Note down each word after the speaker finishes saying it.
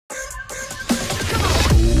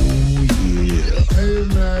Hey,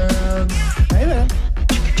 man. Hey, man.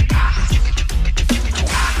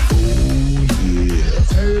 Oh, yeah.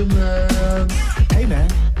 Hey, man. Hey, man.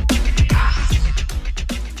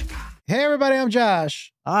 Hey, everybody, I'm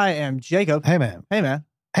Josh. I am Jacob. Hey, man. Hey, man.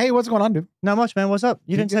 Hey, what's going on, dude? Not much, man. What's up?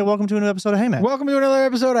 You didn't say welcome to a new episode of Hey, man. Welcome to another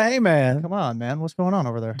episode of Hey, Man. Come on, man. What's going on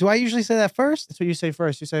over there? Do I usually say that first? That's what you say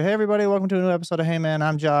first. You say, hey, everybody, welcome to a new episode of Hey, man.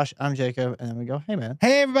 I'm Josh. I'm Jacob. And then we go, hey, man.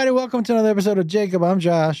 Hey, everybody, welcome to another episode of Jacob. I'm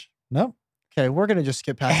Josh. No. Okay, we're going to just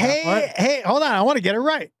skip past that part. Hey, hold on. I want to get it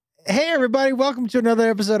right. Hey, everybody, welcome to another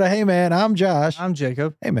episode of Hey, Man. I'm Josh. I'm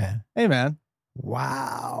Jacob. Hey, man. Hey, man.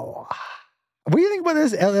 Wow. What do you think about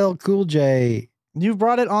this LL Cool J? You've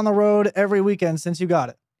brought it on the road every weekend since you got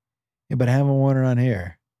it. Yeah, but I haven't worn it on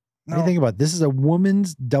here. What do you think about it? This is a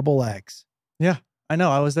woman's double X. Yeah, I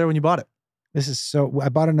know. I was there when you bought it. This is I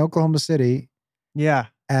bought it in Oklahoma City Yeah.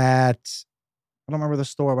 at I don't remember the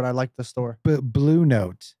store, but I liked the store. Blue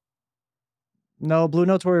Note. No, Blue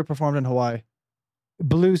Note's where we performed in Hawaii.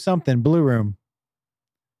 Blue something, Blue Room.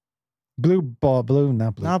 Not Blue.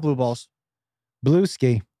 Not Blue Balls. Blue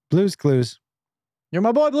Ski. Blue's Clues. You're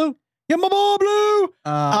my boy, Blue. You're my boy, Blue.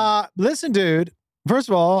 Listen, dude. First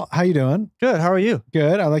of all, how you doing? Good. How are you?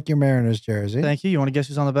 Good. I like your Mariners jersey. Thank you. You want to guess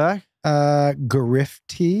who's on the back?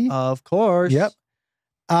 Grifty. Of course. Yep.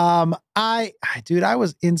 I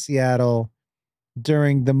was in Seattle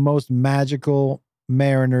during the most magical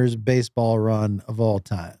Mariners baseball run of all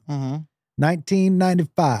time. Mm-hmm.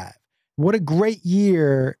 1995. What a great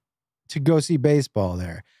year to go see baseball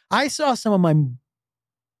there. I saw some of my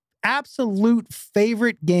absolute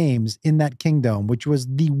favorite games in that kingdom, which was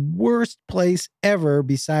the worst place ever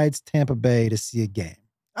besides Tampa Bay to see a game.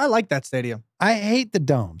 I like that stadium. I hate the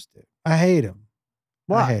domes, dude. I hate them.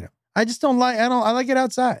 Why? I hate them. I just don't like, I like it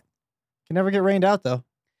outside. Can never get rained out, though.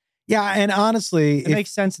 Yeah. And honestly, It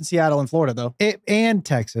makes sense in Seattle and Florida, though. And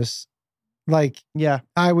Texas, like, Yeah.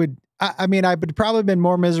 I would probably been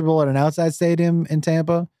more miserable at an outside stadium in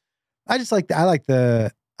Tampa. I just like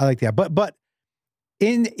but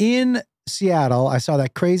in Seattle, I saw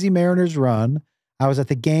that crazy Mariners run. I was at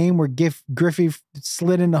the game where Griffey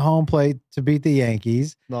slid into home plate to beat the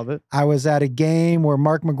Yankees. Love it. I was at a game where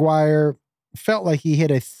Mark McGwire felt like he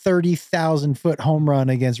hit a 30,000-foot home run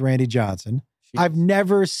against Randy Johnson. Jeez. I've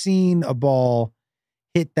never seen a ball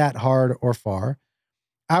hit that hard or far.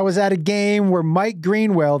 I was at a game where Mike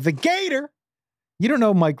Greenwell, the Gator, you don't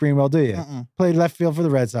know Mike Greenwell, do you? Played left field for the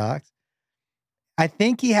Red Sox. I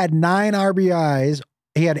think he had 9 RBIs.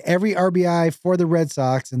 He had every RBI for the Red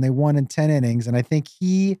Sox, and they won in 10 innings. And I think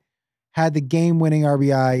he had the game-winning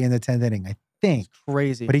RBI in the 10th inning, I think. It's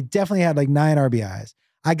crazy. But he definitely had like 9 RBIs.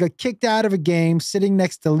 I got kicked out of a game sitting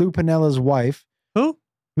next to Lou Pinella's wife. Who?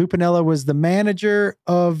 Lou Pinella was the manager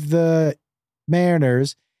of the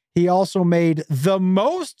Mariners. He also made the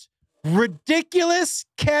most ridiculous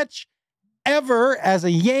catch ever as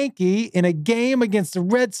a Yankee in a game against the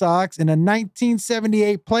Red Sox in a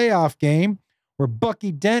 1978 playoff game where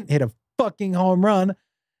Bucky Dent hit a fucking home run.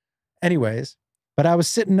 Anyways, but I was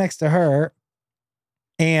sitting next to her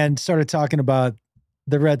and started talking about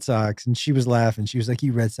the Red Sox, and she was laughing. She was like,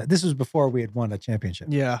 you Red Sox. This was before we had won a championship.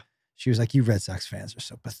 Yeah. She was like, you Red Sox fans are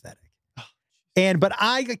so pathetic. But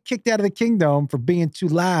I got kicked out of the kingdom for being too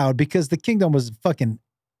loud because the kingdom was fucking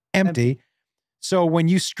empty. So when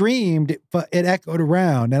you screamed, it echoed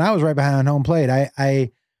around, and I was right behind home plate. I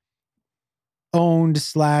owned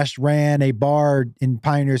 / ran a bar in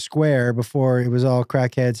Pioneer Square before it was all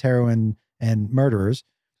crackheads, heroin, and murderers.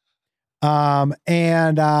 And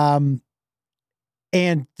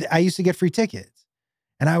I used to get free tickets,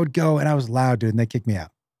 and I would go, and I was loud, dude, and they kicked me out.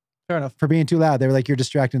 Fair enough. For being too loud. They were like, you're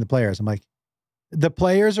distracting the players. I'm like, the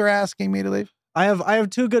players are asking me to leave? I have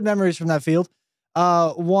 2 good memories from that field.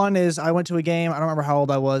 One is I went to a game. I don't remember how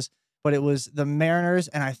old I was, but it was the Mariners,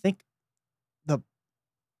 and I think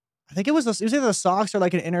it was either the Sox or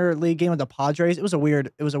like an interleague game with the Padres. It was a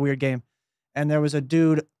weird game, and there was a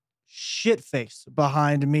dude shit-faced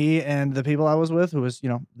behind me and the people I was with, who was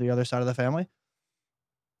the other side of the family,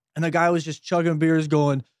 and the guy was just chugging beers,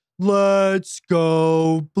 going, "Let's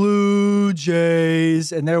go Blue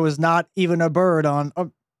Jays," and there was not even a bird on.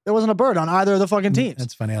 There wasn't a bird on either of the fucking teams.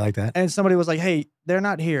 That's funny. I like that. And somebody was like, "Hey, they're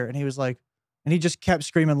not here," and he was like, and he just kept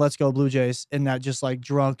screaming, "Let's go Blue Jays," in that just like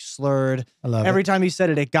drunk, slurred. I love Every it. time he said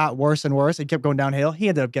it, it got worse and worse. It kept going downhill. He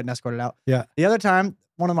ended up getting escorted out. Yeah. The other time,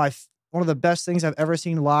 one of the best things I've ever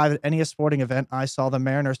seen live at any sporting event, I saw the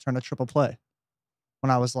Mariners turn a triple play. When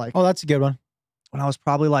I was like, Oh, that's a good one. when I was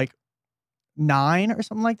probably like 9 or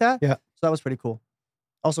something like that. Yeah. So that was pretty cool.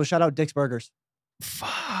 Also, shout out Dick's Burgers.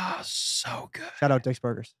 So good. Shout out Dick's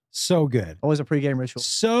Burgers. So good. Always a pregame ritual.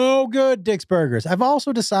 So good, Dick's Burgers. I've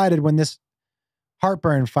also decided when this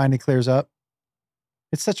heartburn finally clears up.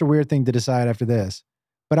 It's such a weird thing to decide after this,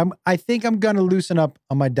 but I think I'm gonna loosen up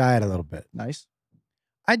on my diet a little bit. Nice.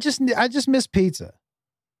 I just miss pizza.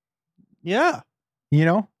 Yeah. You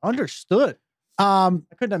know, Understood. I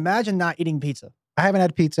couldn't imagine not eating pizza. I haven't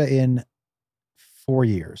had pizza in 4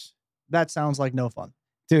 years. That sounds like no fun.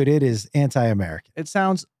 Dude, it is anti-American. It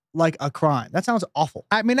sounds like a crime. That sounds awful.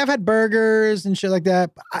 I mean, I've had burgers and shit like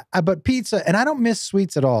that, but pizza, and I don't miss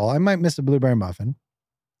sweets at all. I might miss a blueberry muffin.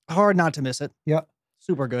 Hard not to miss it. Yep.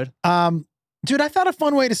 Super good. Dude, I thought a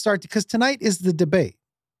fun way to start, because tonight is the debate.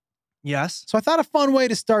 Yes. So I thought a fun way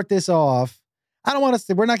to start this off. I don't want to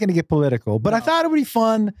say, we're not going to get political, but I No. thought it would be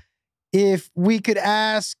fun if we could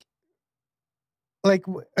ask, like,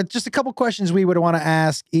 just a couple questions we would want to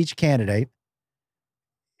ask each candidate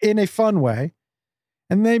in a fun way,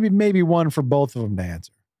 and maybe one for both of them to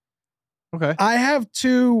answer. Okay. I have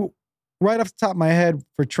two right off the top of my head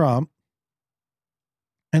for Trump,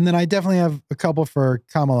 and then I definitely have a couple for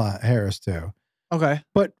Kamala Harris too. Okay.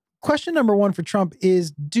 But question number one for Trump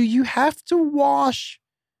is, do you have to wash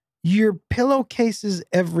your pillowcases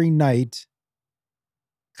every night?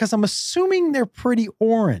 Because I'm assuming they're pretty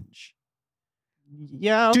orange.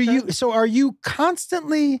 Yeah. Okay. So are you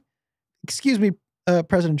constantly, excuse me,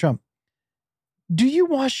 President Trump, do you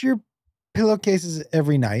wash your pillowcases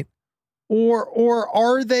every night? Or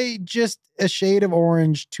are they just a shade of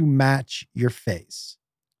orange to match your face?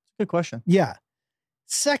 Good question. Yeah.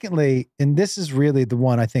 Secondly, and this is really the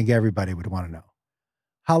one I think everybody would want to know,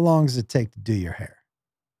 how long does it take to do your hair?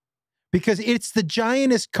 Because it's the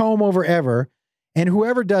giantest comb over ever, and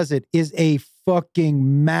whoever does it is a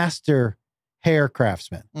fucking master hair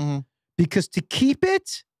craftsman. Mm-hmm. Because to keep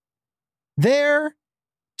it there,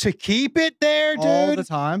 dude, All the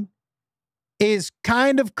time. is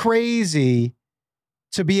kind of crazy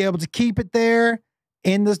to be able to keep it there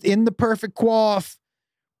in the perfect coif,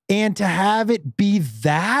 and to have it be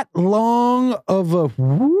that long of a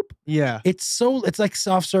whoop. Yeah. It's like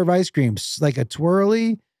soft serve ice cream, like a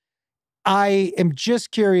twirly. I am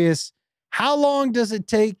just curious, how long does it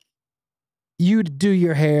take you to do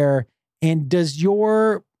your hair? And does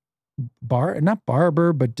your not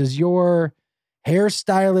barber, but does your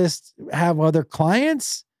hairstylist have other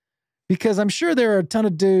clients? Because I'm sure there are a ton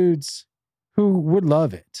of dudes who would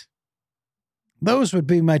love it. Those would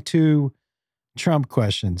be my two Trump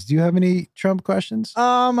questions. Do you have any Trump questions?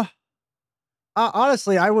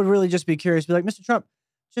 Honestly, I would really just be curious. Be like, Mr. Trump,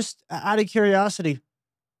 just out of curiosity,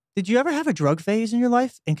 did you ever have a drug phase in your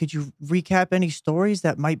life? And could you recap any stories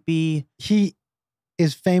that might be? He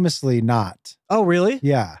is famously not. Oh, really?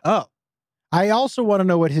 Yeah. Oh, I also want to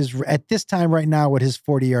know what at this time right now, what his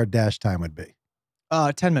 40-yard dash time would be.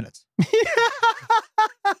 10 minutes.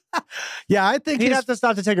 Yeah, I think He'd have to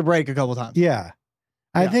stop to take a break a couple times. Yeah.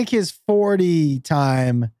 I think his 40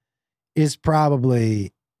 time is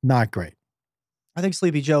probably not great. I think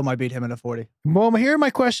Sleepy Joe might beat him in a 40. Well, here are my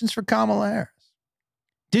questions for Kamala Harris.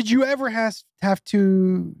 Did you ever have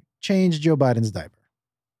to change Joe Biden's diaper?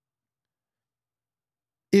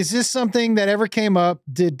 Is this something that ever came up?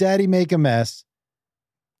 Did daddy make a mess?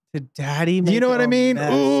 Did daddy Do you know what I mean?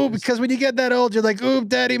 mess? Ooh, because when you get that old, you're like, ooh,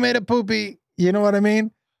 daddy made a poopy. You know what I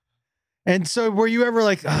mean? And so were you ever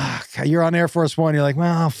like, you're on Air Force One, you're like,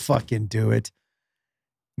 well, I'll fucking do it.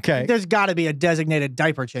 Okay. There's got to be a designated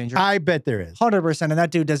diaper changer. I bet there is. 100%. And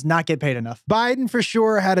that dude does not get paid enough. Biden for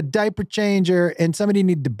sure had a diaper changer, and somebody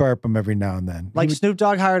needed to burp him every now and then. Like Snoop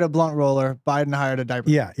Dogg hired a blunt roller, Biden hired a diaper.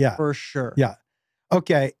 Yeah. For sure. Yeah.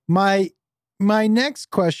 Okay. My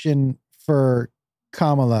next question for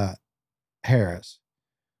Kamala Harris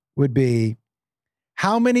would be,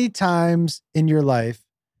 how many times in your life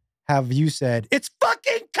have you said, it's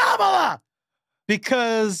fucking Kamala?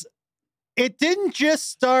 Because it didn't just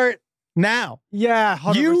start now. Yeah.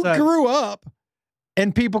 100%. You grew up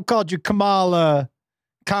and people called you Kamala.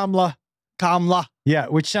 Yeah,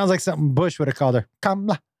 which sounds like something Bush would have called her.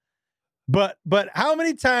 Kamala. But how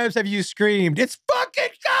many times have you screamed, it's fucking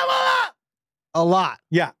Kamala? A lot.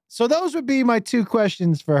 Yeah. So those would be my two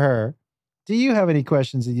questions for her. Do you have any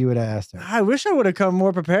questions that you would have asked her? I wish I would have come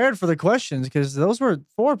more prepared for the questions, because those were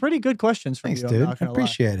 4 pretty good questions from Thanks, you. dude. I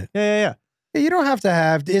appreciate it. Yeah. You don't have to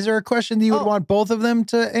have. Is there a question that you would want both of them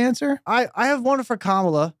to answer? I have one for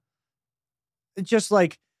Kamala. It's just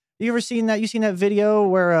like, you ever seen that? You seen that video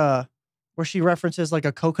where she references like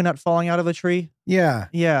a coconut falling out of a tree? Yeah.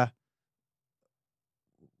 Yeah.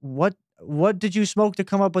 What did you smoke to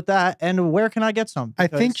come up with that? And where can I get some? I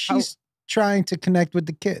think she's trying to connect with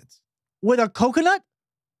the kids. With a coconut?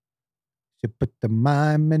 She put the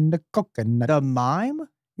mime in the coconut. The mime?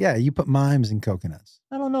 Yeah, you put mimes in coconuts.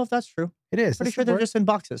 I don't know if that's true. It is. Pretty That's sure the they're word. just in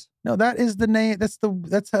boxes. No, that is the name. That's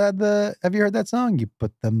the. Have you heard that song? You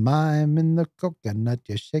put the mime in the coconut.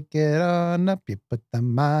 You shake it on up. You put the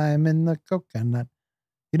mime in the coconut.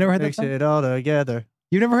 You never heard that Mix song? it all together.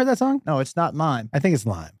 You never heard that song? No, it's not mime. I think it's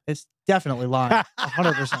lime. It's definitely lime.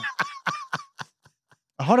 100%.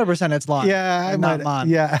 100% it's lime. Yeah, I and might. not mime.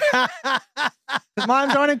 Yeah. Because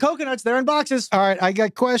mimes aren't in coconuts. They're in boxes. All right, I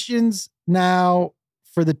got questions now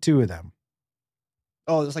for the two of them.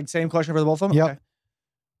 Oh, it's like same question for the both of them? Yep. Okay.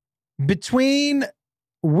 Between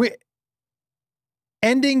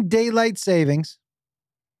ending daylight savings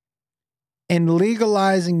and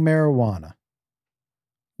legalizing marijuana,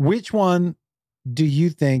 which one do you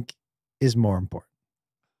think is more important?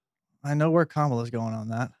 I know where Kamala's going on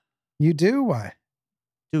that. You do? Why?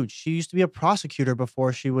 Dude, she used to be a prosecutor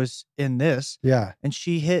before she was in this. Yeah. And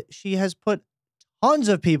she has put tons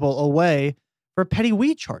of people away for petty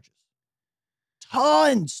weed charges.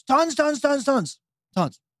 Tons. I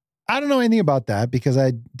don't know anything about that because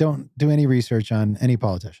I don't do any research on any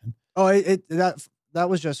politician. Oh, that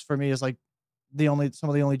was just for me is like some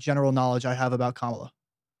of the only general knowledge I have about Kamala.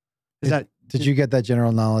 Did you get that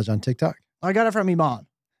general knowledge on TikTok? I got it from Maaan.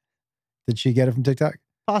 Did she get it from TikTok?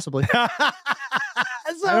 Possibly. I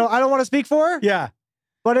don't want to speak for her, Yeah.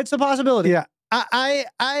 but it's a possibility. Yeah.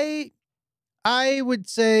 I would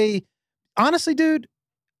say, honestly, dude,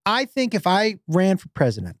 I think if I ran for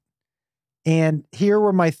president and here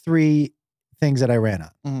were my three things that I ran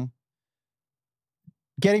on. Mhm.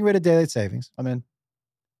 Getting rid of daylight savings, I'm in.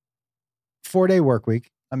 4-day work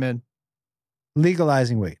week, I'm in.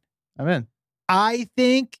 legalizing weed. I'm in. I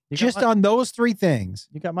think You got just my- on those three things,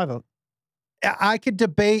 You got my vote. I could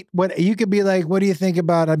debate what you could be like, what do you think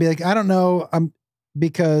about? I'd be like, I don't know.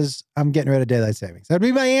 Because I'm getting rid of daylight savings. That'd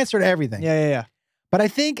be my answer to everything. Yeah. But I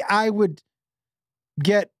think I would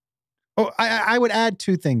I would add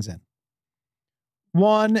two things in.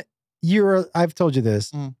 One, I've told you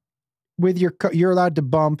this, Mm. with you're allowed to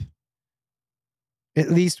bump at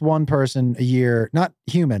least one person a year, not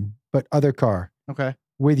human, but other car Okay.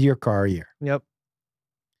 with your car a year. Yep.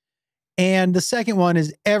 And the second one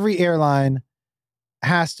is every airline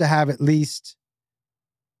has to have at least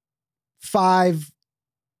 5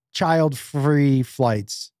 child-free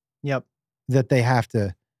flights Yep. that they have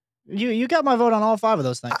to. You got my vote on all 5 of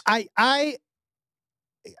those things. I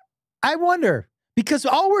wonder, because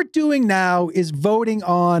all we're doing now is voting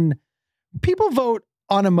on, people vote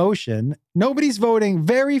on emotion. Nobody's voting.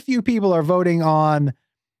 Very few people are voting on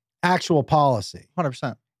actual policy.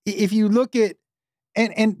 100%. If you look at,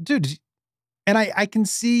 and dude, and I can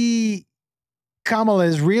see Kamala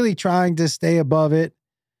is really trying to stay above it.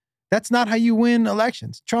 That's not how you win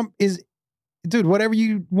elections. Trump is, dude, whatever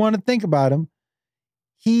you want to think about him,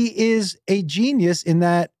 he is a genius in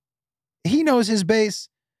that he knows his base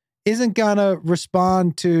isn't gonna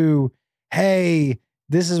respond to, hey,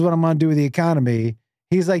 this is what I'm gonna do with the economy.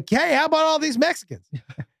 He's like, hey, how about all these Mexicans?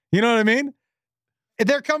 You know what I mean?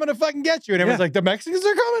 They're coming to fucking get you. And everyone's like, the Mexicans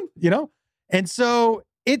are coming, you know? And so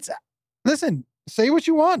listen, say what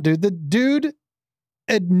you want, dude. The dude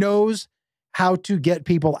knows how to get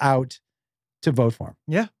people out to vote for him.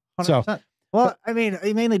 Yeah. 100%. Well, I mean,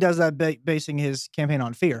 he mainly does that basing his campaign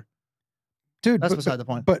on fear. Dude, That's beside the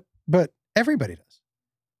point. But everybody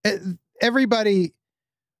does. Everybody,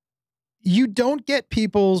 you don't get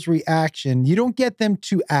people's reaction. You don't get them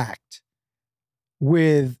to act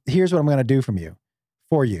with, here's what I'm going to do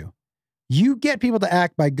for you. You get people to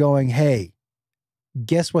act by going, hey,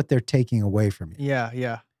 guess what they're taking away from you?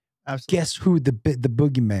 Yeah. Absolutely. Guess who the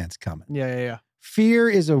boogeyman's coming? Yeah. Fear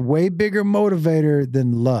is a way bigger motivator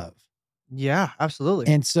than love. Yeah, absolutely.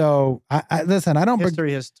 And so, I listen, I don't...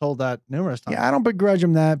 History has told that numerous times. Yeah, I don't begrudge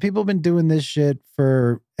them that. People have been doing this shit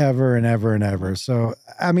for ever and ever and ever. So,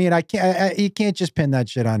 I mean, you can't just pin that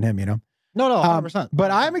shit on him, you know? No, 100%.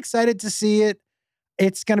 But I'm excited to see it.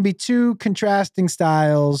 It's going to be two contrasting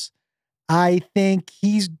styles. I think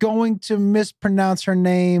he's going to mispronounce her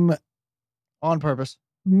name on purpose.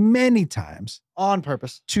 Many times. On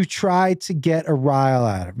purpose. To try to get a rile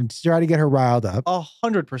out of her, to try to get her riled up.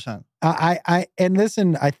 100%. And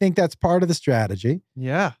listen, I think that's part of the strategy.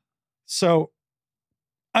 Yeah. So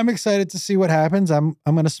I'm excited to see what happens. I'm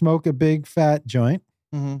going to smoke a big fat joint,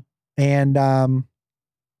 and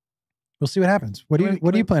we'll see what happens. What do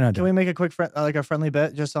you plan on doing? Can we make a quick a friendly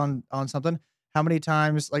bet just on something? How many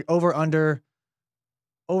times, like over under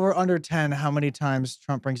 10? How many times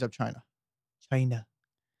Trump brings up China?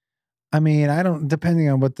 I mean, depending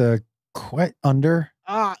on what the under.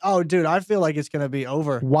 Oh, dude, I feel like it's gonna be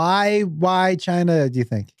over. Why China? Do you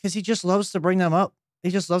think? Because he just loves to bring them up. he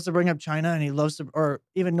just loves to bring up China, and he loves to, or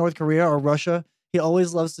even North Korea or Russia. He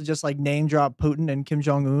always loves to just like name drop Putin and Kim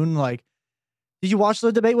Jong Un. Like, did you watch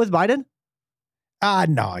the debate with Biden?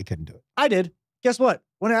 No, I couldn't do it. I did. Guess what?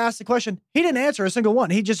 When I asked the question, he didn't answer a single one.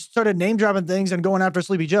 He just started name dropping things and going after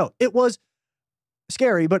Sleepy Joe. It was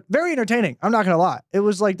scary, but very entertaining. I'm not gonna lie. It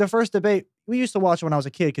was like the first debate we used to watch when I was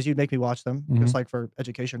a kid because you'd make me watch them, just like for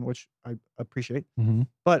education, which I appreciate.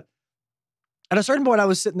 But at a certain point, I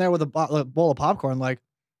was sitting there with a bowl of popcorn, like,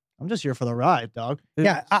 I'm just here for the ride, dog.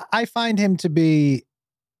 Yeah, I find him to be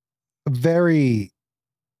very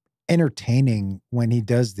entertaining when he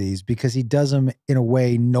does these because he does them in a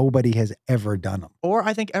way nobody has ever done them. Or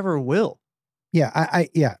I think ever will. Yeah,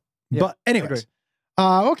 yeah. But anyways,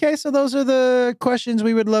 okay, so those are the questions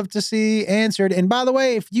we would love to see answered. And by the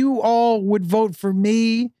way, if you all would vote for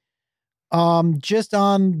me, just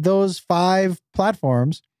on those 5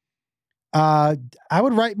 platforms, I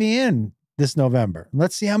would write me in this November.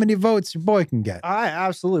 Let's see how many votes your boy can get. I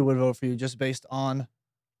absolutely would vote for you just based on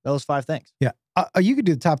those 5 things. Yeah. You could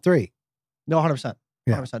do the top 3. No, 100%.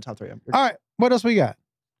 100% top 3. All right. What else we got?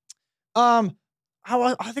 I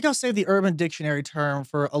think I'll save the Urban Dictionary term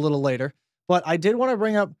for a little later, but I did want to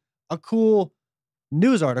bring up a cool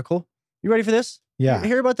news article. You ready for this? Yeah. You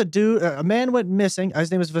hear about the dude, a man went missing.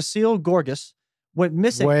 His name is Vasil Gorgas. Went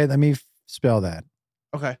missing. Wait, let me spell that.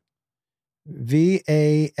 Okay.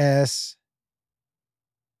 V-A-S.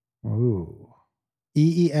 Ooh.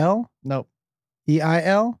 E-E-L? No.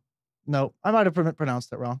 E-I-L? No. I might have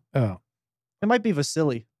pronounced it wrong. Oh. It might be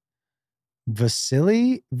Vasily.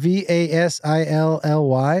 Vasily?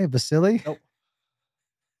 V-A-S-I-L-L-Y? Vasily? Nope.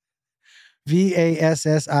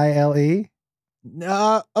 V-A-S-S-I-L-E?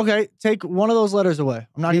 Okay. Take one of those letters away.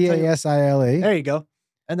 I'm not going to tell you. V-A-S-I-L-E? There you go.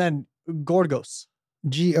 And then Gorgos.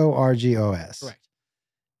 G-O-R-G-O-S. Correct.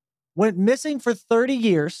 Went missing for 30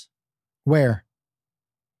 years. Where?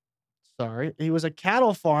 Sorry. He was a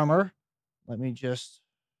cattle farmer. Let me just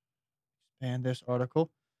expand this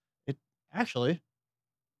article. It actually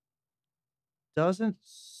doesn't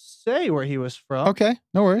say where he was from. Okay.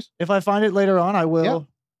 No worries. If I find it later on, I will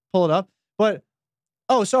pull it up. But,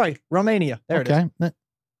 oh, sorry. Romania. There it is.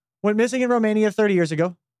 Went missing in Romania 30 years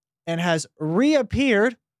ago and has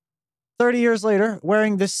reappeared 30 years later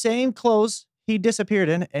wearing the same clothes he disappeared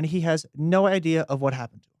in, and he has no idea of what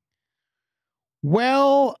happened to him.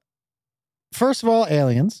 Well, first of all,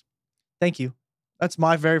 aliens. Thank you. That's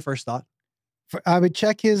my very first thought. I would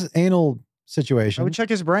check his anal situation. I would check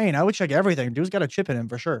his brain. I would check everything. Dude's got a chip in him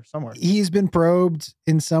for sure, somewhere. He's been probed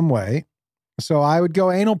in some way. So I would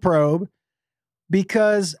go anal probe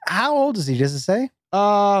because how old is he? Does it say?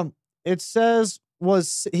 It says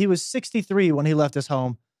he was 63 when he left his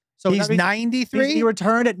home. So he's 93? He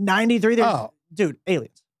returned at 93. Dude,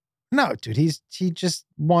 aliens. No, dude, he just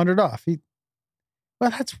wandered off.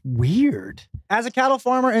 Well, that's weird. As a cattle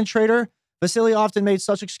farmer and trader, Vasily often made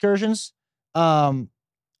such excursions.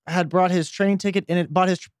 Had bought his train ticket in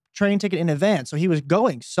advance, so he was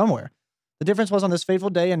going somewhere. The difference was on this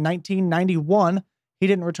fateful day in 1991, he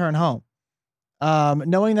didn't return home.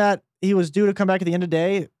 Knowing that he was due to come back at the end of the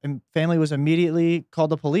day, and family was immediately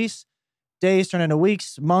called the police. Days turned into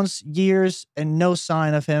weeks, months, years, and no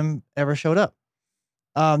sign of him ever showed up.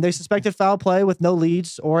 They suspected foul play with no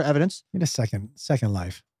leads or evidence. He had a second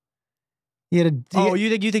life. You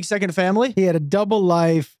think second family? He had a double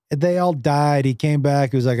life. They all died. He came back.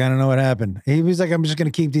 He was like, I don't know what happened. He was like, I'm just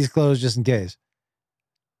going to keep these clothes just in case.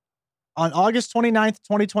 On August 29th,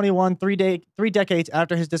 2021, three decades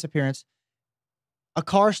after his disappearance, a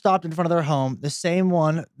car stopped in front of their home, the same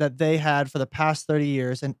one that they had for the past 30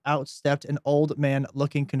 years, and out stepped an old man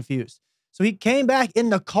looking confused. So he came back in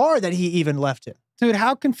the car that he even left in. Dude,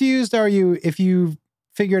 how confused are you if you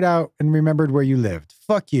figured out and remembered where you lived?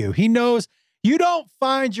 Fuck you. He knows you don't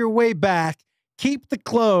find your way back, keep the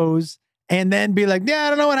clothes, and then be like, yeah, I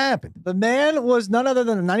don't know what happened. The man was none other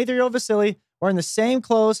than a 93-year-old Vasily wearing the same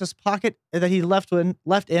clothes his pocket that he left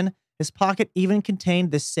in. His pocket even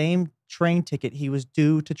contained the same train ticket he was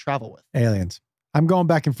due to travel with. Aliens. I'm going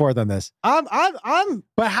back and forth on this. But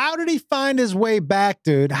how did he find his way back,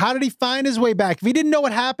 dude? How did he find his way back? If he didn't know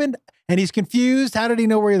what happened and he's confused, how did he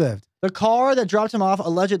know where he lived? The car that dropped him off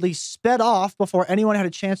allegedly sped off before anyone had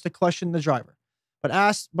a chance to question the driver.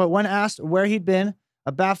 But when asked where he'd been,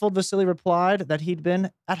 a baffled Vasily replied that he'd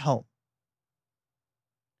been at home.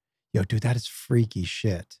 Yo, dude, that is freaky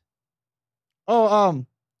shit. He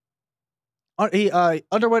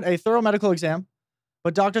underwent a thorough medical exam,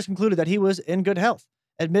 but doctors concluded that he was in good health.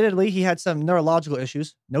 Admittedly, he had some neurological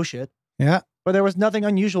issues. No shit. Yeah. But there was nothing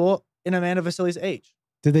unusual in a man of Vasily's age.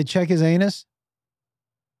 Did they check his anus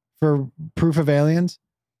for proof of aliens?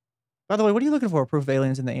 By the way, what are you looking for? Proof of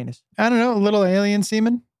aliens in the anus. I don't know, a little alien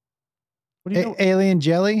semen, What do you know? alien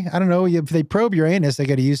jelly. I don't know. If they probe your anus, they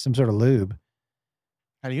got to use some sort of lube.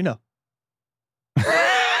 How do you know?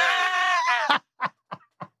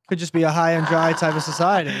 Could just be a high and dry type of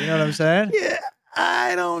society. You know what I'm saying? Yeah,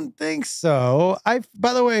 I don't think so.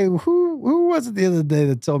 By the way, who was it the other day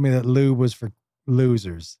that told me that lube was for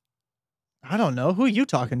losers? I don't know. Who are you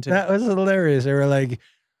talking to? That was hilarious. They were like,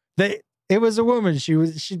 it was a woman.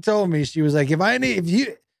 She told me, she was like, if I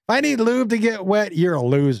need lube to get wet, you're a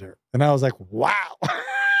loser. And I was like, wow.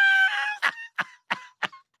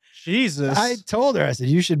 Jesus. I told her, I said,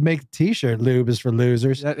 you should make a t-shirt, lube is for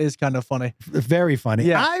losers. That is kind of funny. Very funny.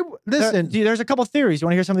 Yeah. Listen. There's a couple theories. You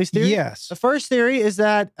want to hear some of these theories? Yes. The first theory is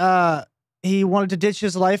that he wanted to ditch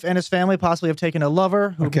his life and his family, possibly have taken a lover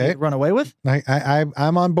who he run away with.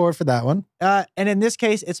 I'm on board for that one. And in this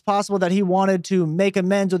case, it's possible that he wanted to make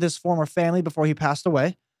amends with his former family before he passed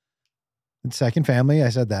away. Second family, I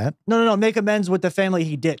said that. No. Make amends with the family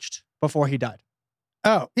he ditched before he died.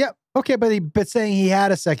 Oh, yeah. Okay, but saying he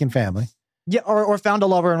had a second family. Yeah, or found a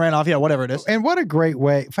lover and ran off. Yeah, whatever it is. And what a great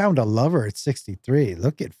way. Found a lover at 63.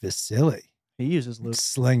 Look at Vasily. He uses lube.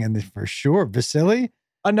 Slinging it for sure. Vasily?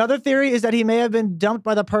 Another theory is that he may have been dumped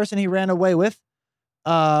by the person he ran away with.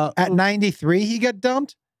 At 93, he got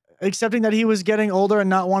dumped? Accepting that he was getting older and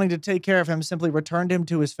not wanting to take care of him, simply returned him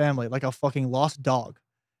to his family like a fucking lost dog.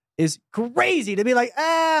 Is crazy to be like,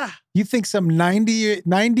 You think some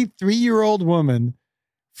 93-year-old woman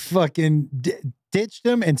fucking ditched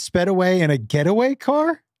him and sped away in a getaway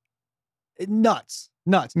car? Nuts.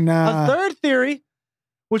 Nah. A third theory,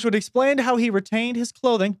 which would explain how he retained his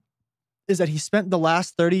clothing, is that he spent the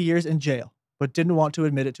last 30 years in jail, but didn't want to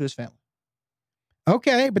admit it to his family.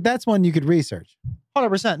 Okay, but that's one you could research.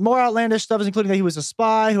 100%. More outlandish stuff is including that he was a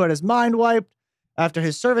spy who had his mind wiped after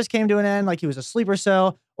his service came to an end, like he was a sleeper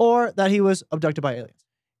cell, or that he was abducted by aliens.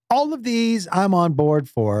 All of these I'm on board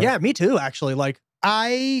for. Yeah, me too, actually. But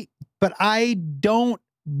I don't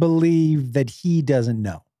believe that he doesn't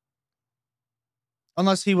know.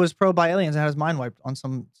 Unless he was probed by aliens and had his mind wiped on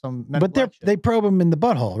some Men in Black shit. They probe him in the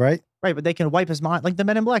butthole, right? Right, but they can wipe his mind, like the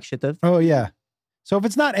Men in Black shit. Oh, yeah. So if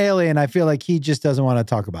it's not alien, I feel like he just doesn't want to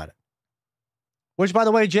talk about it. Which, by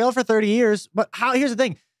the way, jail for 30 years. But here's the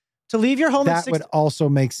thing. To leave your home that would also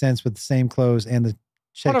make sense with the same clothes and the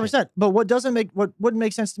check. 100%. But what wouldn't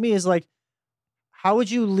make sense to me is like, how would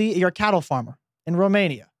you leave? You're a cattle farmer in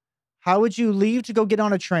Romania. How would you leave to go get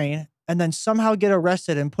on a train and then somehow get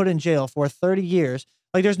arrested and put in jail for 30 years?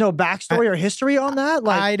 Like, there's no backstory or history on that?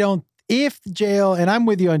 Like, if jail, and I'm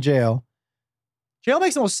with you on jail. Jail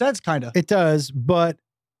makes the most sense, kind of. It does, but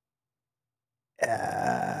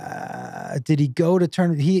did he go to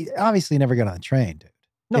turn? He obviously never got on a train, dude.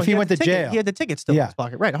 No, if he went to jail. He had the ticket still in his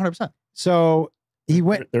pocket. Right, 100%. So he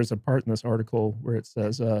went. There's a part in this article where it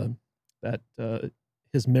says that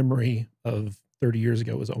his memory of 30 years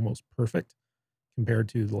ago was almost perfect compared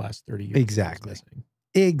to the last 30 years. Exactly.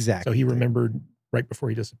 Exactly. So he remembered right before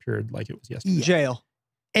he disappeared like it was yesterday. Yeah. Jail.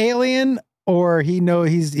 Alien, or he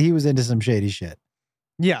was into some shady shit.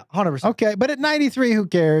 Yeah, 100%. Okay, but at 93, who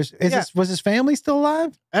cares? Was his family still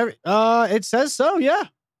alive? It says so, yeah.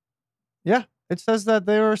 Yeah, it says that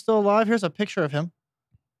they were still alive. Here's a picture of him.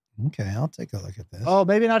 Okay, I'll take a look at this. Oh,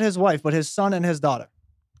 maybe not his wife, but his son and his daughter.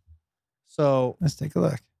 So let's take a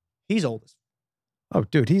look. He's oldest. Oh,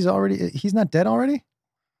 dude, he's not dead already?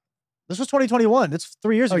 This was 2021. It's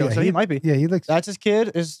 3 years ago, so he might be. Yeah, he looks. That's his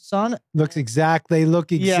kid, his son.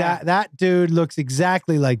 That dude looks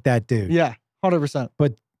exactly like that dude. Yeah, 100%.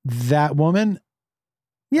 But that woman,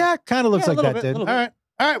 yeah, kind of looks like that dude. All right.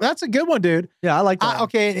 That's a good one, dude. Yeah, I like that.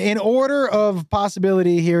 Okay, in order of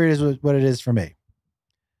possibility, here it is what it is for me.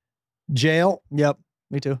 Jail. Yep,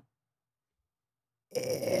 me too.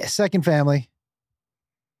 Second family.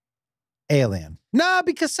 Alien. Nah,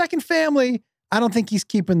 because second family, I don't think he's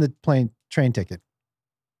keeping the train ticket.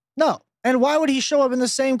 No. And why would he show up in the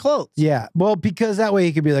same clothes? Yeah. Well, because that way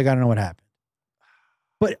he could be like, I don't know what happened.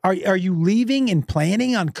 But are you leaving and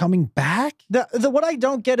planning on coming back? What I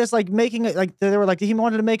don't get is like making it like they were like he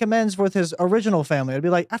wanted to make amends with his original family. It'd be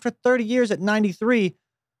like after 30 years at 93.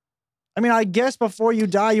 I mean, I guess before you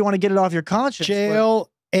die, you want to get it off your conscience. Jail,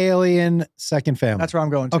 alien, second family. That's where I'm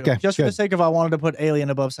going to. Okay. Just for the sake of I wanted to put alien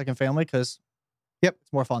above second family because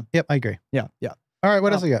it's more fun. Yep, I agree. Yeah. All right,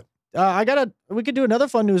 what else you got? We could do another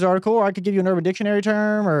fun news article, or I could give you an Urban Dictionary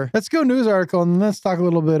term, or let's go news article and let's talk a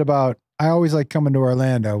little bit about. I always like coming to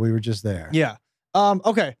Orlando. We were just there. Yeah.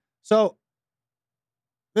 Okay. So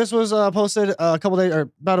this was posted a couple days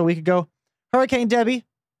or about a week ago. Hurricane Debbie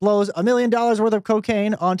blows $1 million worth of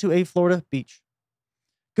cocaine onto a Florida beach.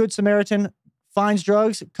 Good Samaritan finds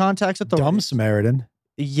drugs, contacts authorities. Dumb Samaritan.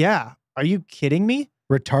 Yeah. Are you kidding me?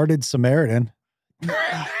 Retarded Samaritan.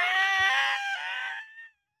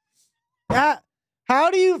 How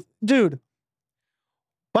do you, dude?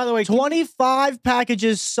 By the way, 25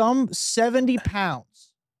 packages, some 70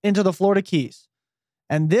 pounds into the Florida Keys.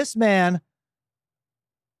 And this man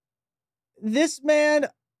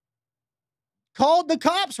called the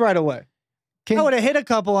cops right away. I would have hit a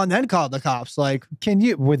couple and then called the cops. Like, can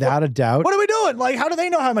you, without a doubt, what are we doing? Like, how do they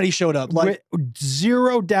know how many showed up? Like,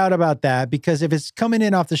 zero doubt about that. Because if it's coming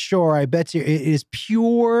in off the shore, I bet you it is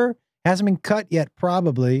pure. Hasn't been cut yet,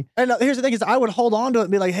 probably. And here's the thing: is I would hold on to it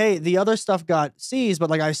and be like, "Hey, the other stuff got seized," but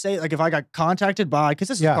like I say, like if I got contacted by, because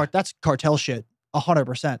this is that's cartel shit,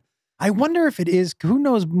 100%. I wonder if it is. Who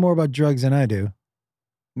knows more about drugs than I do?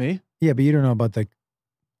 Me? Yeah, but you don't know about the.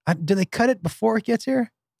 Do they cut it before it gets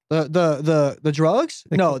here? The drugs?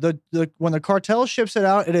 No, the when the cartel ships it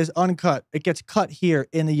out, it is uncut. It gets cut here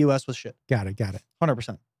in the U.S. with shit. Got it.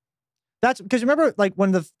 100%. That's because remember, like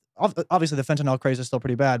when obviously the fentanyl craze is still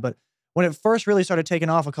pretty bad, but when it first really started taking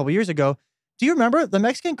off a couple years ago, do you remember the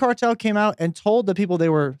Mexican cartel came out and told the people they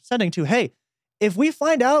were sending to, hey, if we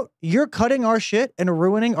find out you're cutting our shit and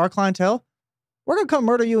ruining our clientele, we're gonna come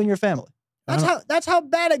murder you and your family. That's how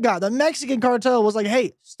bad it got. The Mexican cartel was like,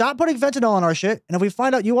 hey, stop putting fentanyl on our shit, and if we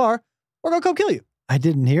find out you are, we're gonna come kill you. I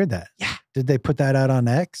didn't hear that. Yeah. Did they put that out on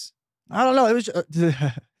X? I don't know. It was.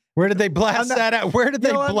 Where did they blast that out? Where did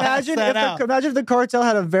they blast that out? Imagine if the cartel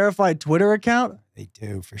had a verified Twitter account. They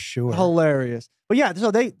do, for sure. Hilarious. But yeah,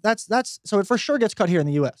 so so it for sure gets cut here in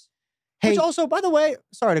the U.S. Hey, which also, by the way,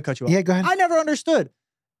 sorry to cut you off. Yeah, go ahead. I never understood.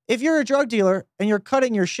 If you're a drug dealer and you're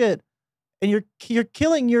cutting your shit and you're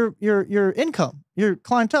killing your income, your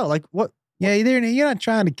clientele, like what? Yeah, you're not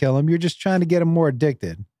trying to kill them. You're just trying to get them more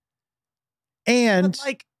addicted. And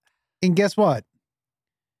and guess what?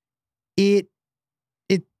 It's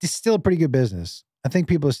still a pretty good business. I think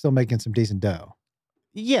people are still making some decent dough.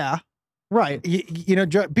 Yeah, right. You know,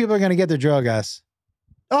 people are going to get their drug ass.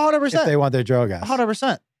 100%. If they want their drug ass.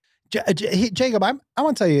 100%. Jacob, I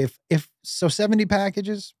want to tell you, if 70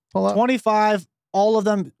 packages pull up. 25, all of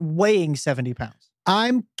them weighing 70 pounds.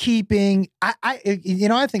 I'm keeping, I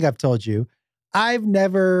think I've told you, I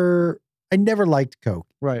never liked Coke.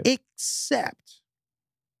 Right. Except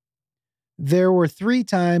there were 3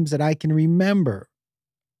 times that I can remember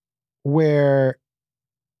where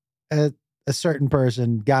a certain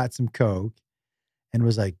person got some Coke and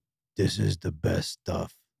was like, this is the best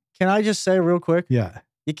stuff. Can I just say real quick? Yeah.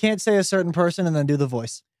 You can't say a certain person and then do the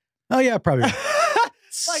voice. Oh, yeah, probably.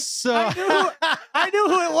 Like, so I knew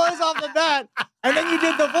who it was off the bat. And then you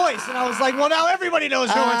did the voice. And I was like, well, now everybody knows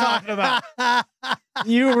who we're talking about.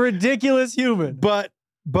 You ridiculous human. But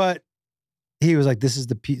he was like, this is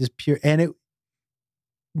pure. And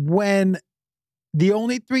when the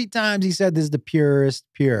only 3 times he said this is the purest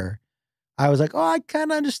pure, I was like, oh, I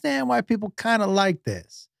kind of understand why people kind of like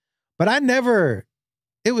this. But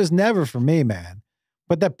it was never for me, man.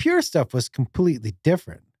 But the pure stuff was completely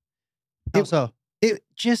different. How so? It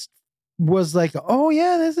just was like, oh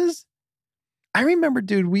yeah, I remember,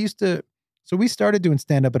 dude, we started doing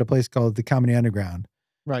stand-up at a place called the Comedy Underground.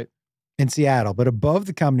 Right. In Seattle. But above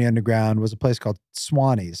the Comedy Underground was a place called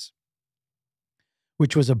Swanee's,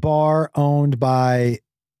 which was a bar owned by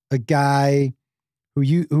a guy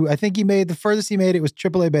who I think the furthest he made it was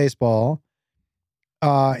AAA baseball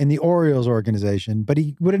in the Orioles organization, but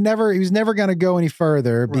he was never going to go any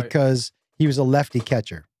further because he was a lefty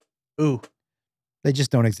catcher. Ooh. They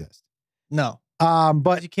just don't exist. No.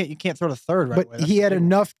 But you can't throw the third right away. But he had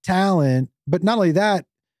enough talent, but not only that,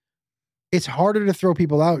 it's harder to throw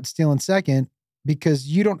people out stealing second because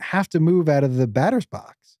you don't have to move out of the batter's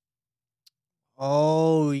box.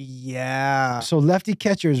 Oh, yeah. So lefty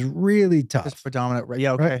catcher is really tough. It's predominant.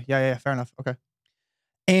 Yeah, okay. Right? Yeah, fair enough. Okay.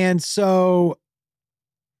 And so,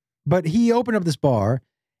 but he opened up this bar,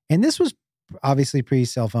 and this was obviously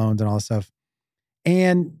pre-cell phones and all this stuff.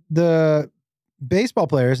 And the baseball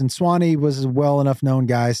players, and Swanee was a well enough known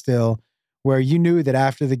guy still, where you knew that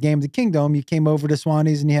after the game of the Kingdom, you came over to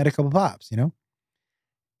Swanee's and you had a couple pops, you know?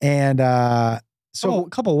 And so a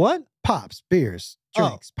couple what? Pops, beers,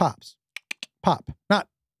 drinks, pops. Pop. Not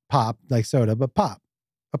pop like soda, but pop.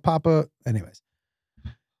 A papa, anyways.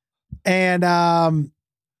 And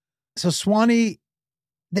so Swanee,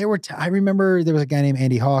 I remember there was a guy named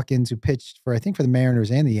Andy Hawkins who pitched for the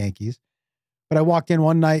Mariners and the Yankees. But I walked in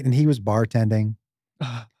one night and he was bartending.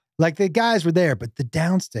 Like the guys were there, but the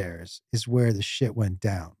downstairs is where the shit went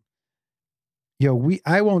down.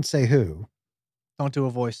 I won't say who. Don't do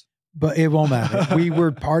a voice. But it won't matter. We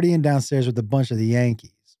were partying downstairs with a bunch of the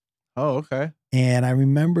Yankees. Oh, okay. And I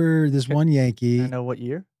remember this one Yankee. I know what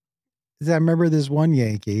year. I remember this one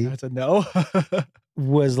Yankee That's a no.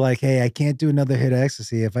 was like, hey, I can't do another hit of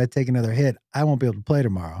ecstasy. If I take another hit, I won't be able to play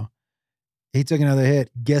tomorrow. He took another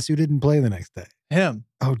hit. Guess who didn't play the next day? Him.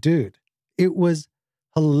 Oh, dude. It was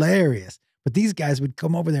hilarious. But these guys would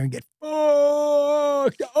come over there and get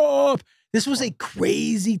fucked up. This was a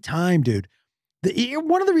crazy time, dude.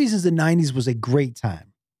 One of the reasons the 90s was a great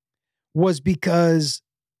time was because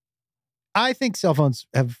I think cell phones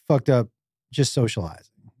have fucked up just socializing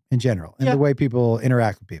in general and the way people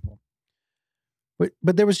interact with people.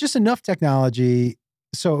 But there was just enough technology,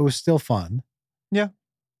 so it was still fun. Yeah.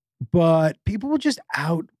 But people were just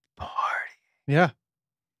out party. Yeah.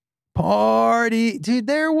 Party. Dude,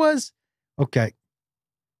 there was a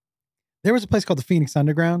place called the Phoenix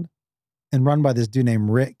Underground and run by this dude named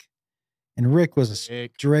Rick. And Rick was a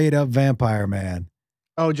straight up vampire, man.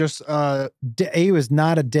 Oh, just He was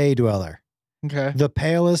not a day dweller. okay. The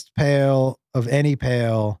palest pale of any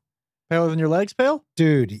pale. Paler than your legs, pale?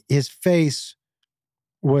 Dude, his face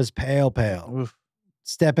was pale. Oof.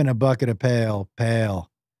 Step in a bucket of pale.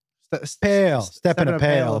 Step in a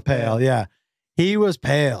pale. Yeah. He was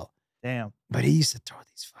pale. Damn. But he used to throw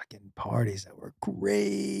these fucking parties that were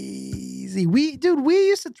crazy. We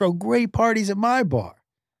used to throw great parties at my bar.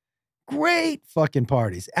 Great fucking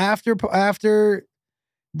parties. After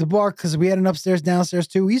the bar, because we had an upstairs, downstairs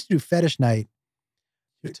too. We used to do fetish night.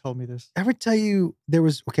 You told me this. Ever tell you there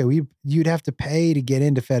was, you'd have to pay to get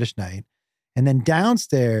into fetish night. And then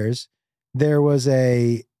downstairs, there was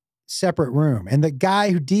a separate room. And the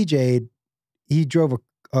guy who DJ'd, he drove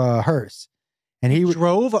a hearse. And he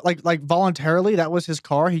drove like voluntarily. That was his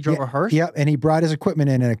car. He drove a hearse. Yep. And he brought his equipment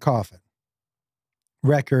in a coffin.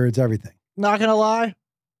 Records, everything. Not gonna lie,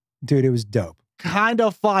 dude, it was dope. Kind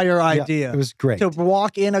of fire idea. Yeah, it was great to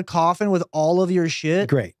walk in a coffin with all of your shit.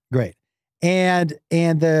 Great. And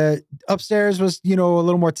the upstairs was, a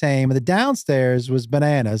little more tame. And the downstairs was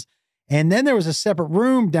bananas. And then there was a separate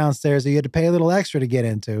room downstairs that you had to pay a little extra to get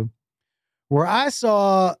into, where I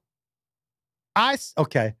saw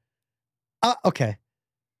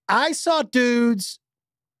dudes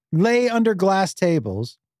lay under glass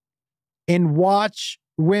tables and watch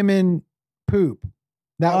women poop.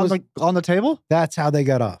 That was on the table? That's how they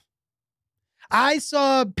got off. I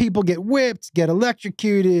saw people get whipped, get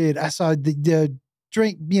electrocuted. I saw the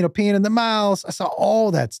drink, peeing in the mouth. I saw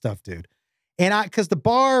all that stuff, dude. And because the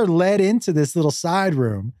bar led into this little side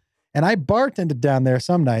room, and I bartended down there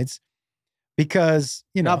some nights because,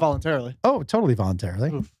 not voluntarily. Oh, totally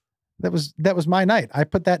voluntarily. Oof. That was my night. I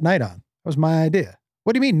put that night on. That was my idea.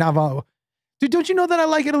 What do you mean, Dude, don't you know that I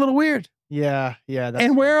like it a little weird? Yeah.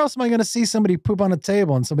 And where else am I going to see somebody poop on a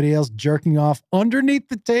table and somebody else jerking off underneath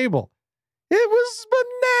the table? It was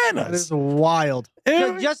bananas. That is wild.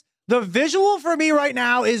 Just the visual for me right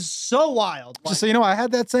now is so wild. Just so you know, I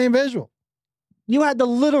had that same visual. You had the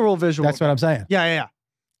literal visual. That's what I'm saying. Yeah.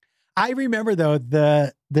 I remember though,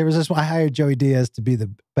 there was this one, I hired Joey Diaz to be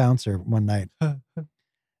the bouncer one night.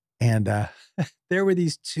 And there were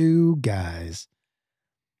these two guys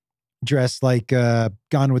dressed like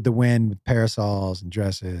Gone with the Wind with parasols and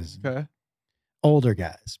dresses. Okay. Older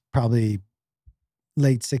guys, probably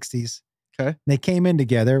late 60s. Okay. They came in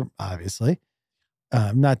together, obviously.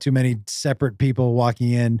 Not too many separate people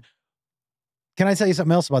walking in. Can I tell you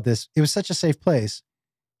something else about this? It was such a safe place.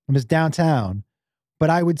 It was downtown. But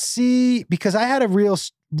I would see, because I had a real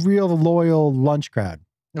loyal lunch crowd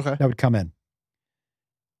that would come in.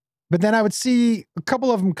 But then I would see a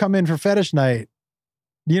couple of them come in for fetish night.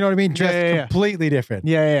 You know what I mean? Dressed completely different.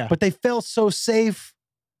 Yeah. But they felt so safe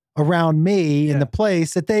around me in the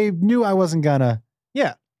place that they knew I wasn't gonna.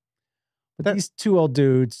 Yeah. But these two old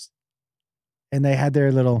dudes, and they had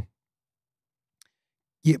their little,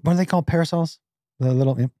 what are they called? Parasols? The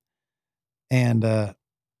little, and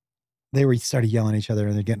they started yelling at each other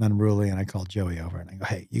and they're getting unruly. And I called Joey over and I go,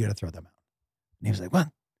 hey, you got to throw them out. And he was like, what?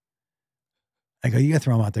 I go, you got to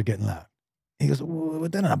throw them out. They're getting loud. He goes, well,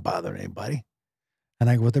 they're not bothering anybody. And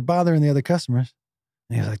I go, well, they're bothering the other customers.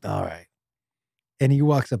 And he was like, all right. And he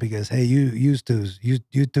walks up, he goes, hey, you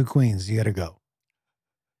two queens, you got to go.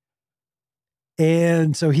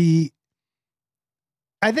 And so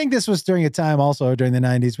I think this was during a time also during the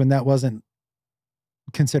 90s when that wasn't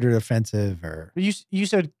considered offensive or. You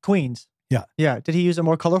said queens. Yeah. Yeah. Did he use a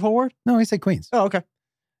more colorful word? No, he said queens. Oh, okay.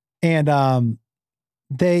 And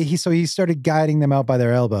he started guiding them out by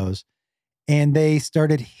their elbows and they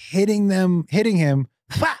started hitting him,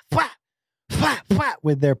 fwah, fwah, fwah, fwah,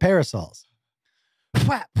 with their parasols.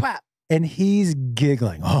 Fwah, fwah. And he's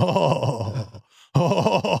giggling.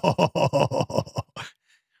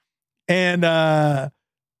 And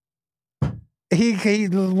he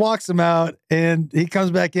walks him out, and he comes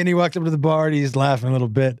back in. He walks up to the bar, and he's laughing a little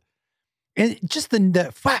bit, and just the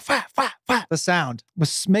The sound.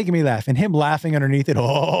 was making me laugh, and him laughing underneath it.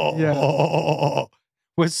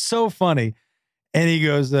 Was so funny. And he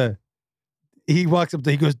goes, he walks up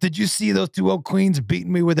to, he goes, "Did you see those two old queens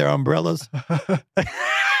beating me with their umbrellas?"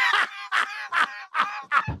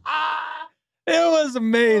 It was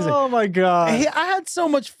amazing. Oh my God. I had so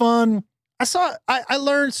much fun. I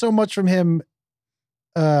learned so much from him.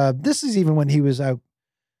 This is even when he was out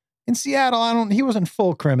in Seattle. He wasn't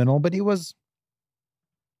full criminal, but he was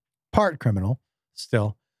part criminal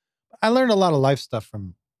still. I learned a lot of life stuff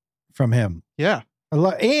from him. Yeah. A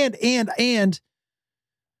lot, and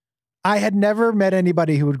I had never met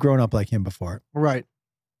anybody who had grown up like him before. Right.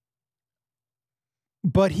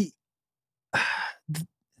 But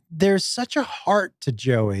there's such a heart to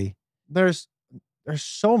Joey. There's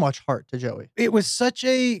so much heart to Joey. It was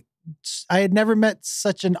I had never met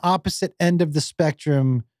such an opposite end of the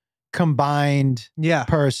spectrum combined Yeah.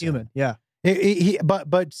 person. Human. Yeah.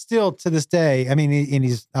 But still to this day, I mean, and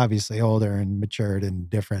he's obviously older and matured and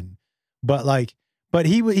different, but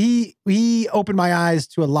he opened my eyes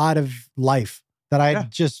to a lot of life that I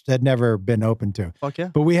just had never been open to. Fuck yeah.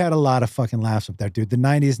 But we had a lot of fucking laughs up there, dude. The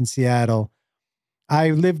 90s in Seattle.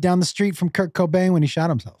 I lived down the street from Kurt Cobain when he shot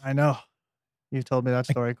himself. I know. You've told me that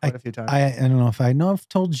story quite a few times. I don't know if I've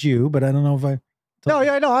told you, but I don't know if I. No,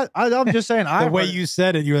 yeah, no. I'm just saying. The way you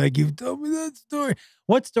said it, you were like, "You've told me that story."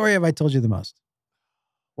 What story have I told you the most?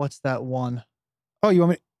 What's that one? Oh, you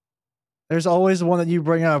want me? There's always one that you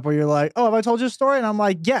bring up where you're like, "Oh, have I told you a story?" And I'm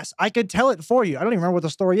like, "Yes, I could tell it for you." I don't even remember what the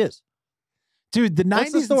story is. Dude, the 90s.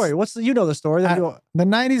 What's the story? You know the story? The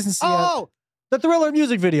 90s in Seattle. Oh, the Thriller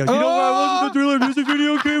music video. You know where I was when the Thriller music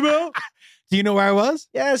video came out? Do you know where I was?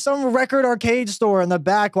 Yeah, some record arcade store in the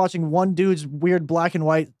back watching one dude's weird black and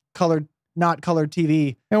white not colored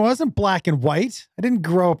TV. It wasn't black and white. I didn't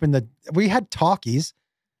grow up we had talkies.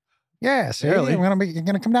 Yeah, see, Really? you're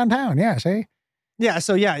gonna come downtown. Yeah, see. Yeah,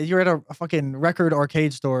 so yeah, you're at a fucking record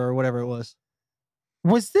arcade store or whatever it was.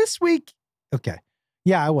 Was this week? Okay.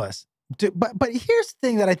 Yeah, I was. But here's the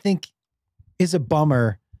thing that I think is a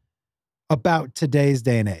bummer about today's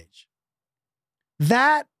day and age.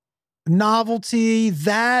 That novelty,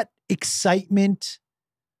 that excitement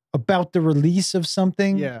about the release of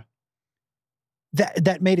something Yeah.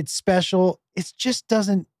 that made it special, it just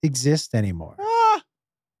doesn't exist anymore.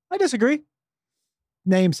 I disagree.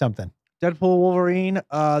 Name something. Deadpool, Wolverine,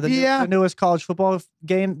 the newest college football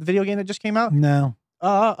video game that just came out. No.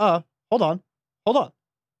 Hold on.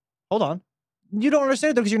 You don't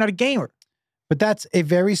understand it though because you're not a gamer. But that's a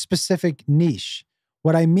very specific niche.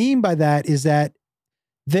 What I mean by that is that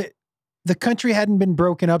the country hadn't been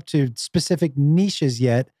broken up to specific niches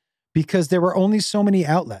yet because there were only so many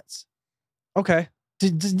outlets. Okay. Do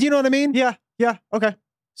you know what I mean? Yeah. Okay.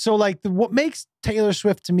 So like what makes Taylor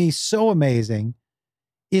Swift to me so amazing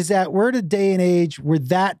is that we're at a day and age where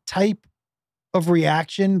that type of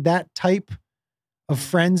reaction, that type of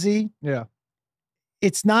frenzy, Yeah.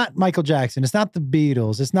 it's not Michael Jackson. It's not the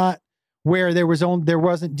Beatles. It's not where there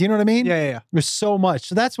wasn't, do you know what I mean? Yeah. There's so much.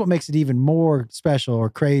 So that's what makes it even more special or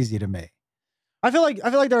crazy to me. I feel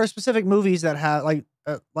like there are specific movies that have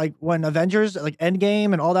like when Avengers, like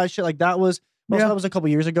Endgame and all that shit, like that was that was a couple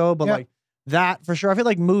years ago, but like that for sure. I feel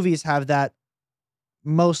like movies have that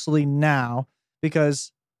mostly now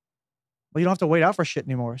because you don't have to wait out for shit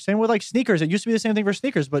anymore. Same with like sneakers. It used to be the same thing for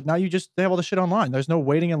sneakers, but now they have all the shit online. There's no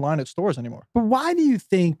waiting in line at stores anymore. But why do you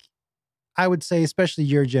think, I would say, especially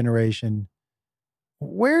your generation,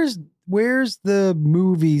 where's the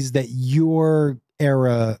movies that your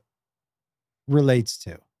era relates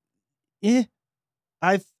to? Yeah.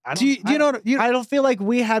 I don't feel like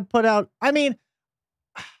we had put out. I mean,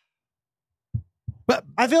 but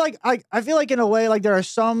I feel like in a way, like there are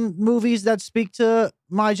some movies that speak to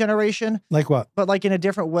my generation. Like what? But like in a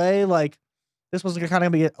different way. Like this was kind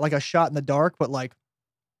of be like a shot in the dark, but like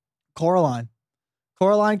Coraline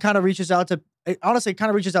kind of reaches out to. It honestly kind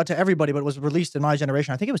of reaches out to everybody, but it was released in my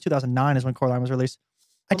generation. I think it was 2009 is when Coraline was released.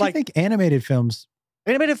 But I think animated films.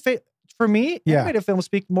 For me, animated films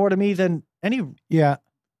speak more to me than any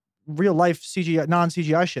real life CGI,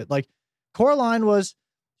 non-CGI shit. Like Coraline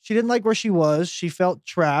she didn't like where she was. She felt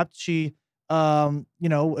trapped. She, it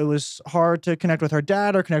was hard to connect with her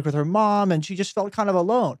dad or connect with her mom. And she just felt kind of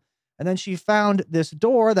alone. And then she found this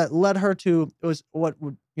door that led her to,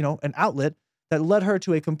 an outlet that led her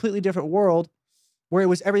to a completely different world where it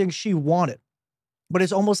was everything she wanted. But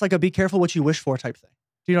it's almost like a be careful what you wish for type thing.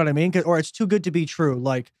 Do you know what I mean? Or it's too good to be true.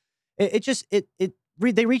 Like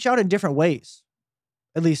they reach out in different ways.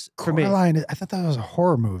 At least for me. Coraline, I thought that was a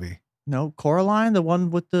horror movie. No, Coraline, the one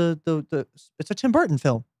with the. It's a Tim Burton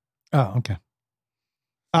film. Oh, okay.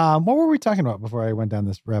 What were we talking about before I went down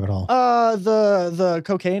this rabbit hole? The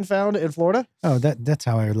cocaine found in Florida. Oh, that's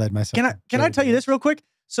how I led myself. Can I tell you this real quick?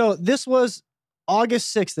 So this was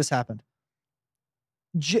August 6th. This happened.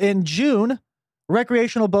 In June,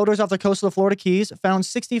 recreational boaters off the coast of the Florida Keys found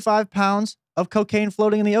 65 pounds of cocaine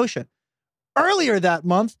floating in the ocean. Earlier that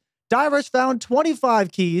month, divers found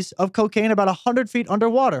 25 keys of cocaine about 100 feet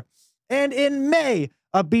underwater. And in May,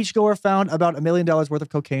 a beachgoer found about $1 million worth of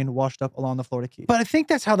cocaine washed up along the Florida Keys. But I think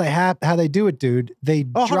that's how they do it, dude. They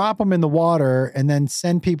drop them in the water and then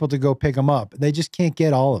send people to go pick them up. They just can't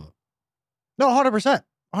get all of them. No, 100%.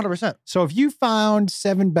 100%. So if you found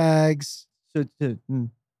 7 bags, So,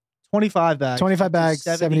 25 bags. 25 bags,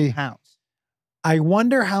 70 pounds. I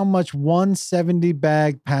wonder how much 170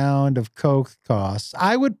 bag pound of coke costs.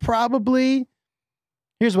 Here's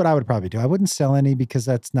what I would probably do. I wouldn't sell any because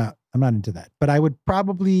I'm not into that. But I would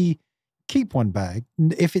probably keep 1 bag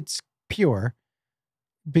if it's pure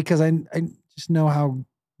because I just know how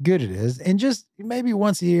good it is. And just maybe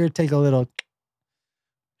once a year, take a little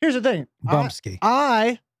Here's the thing. bump ski.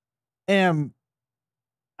 I am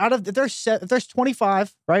out of, if there's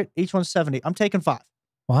 25, right? Each one's 70. I'm taking 5.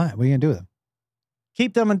 Why? What are you going to do with them?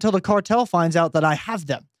 Keep them until the cartel finds out that I have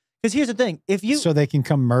them. Because here's the thing. So they can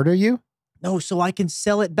come murder you? No, so I can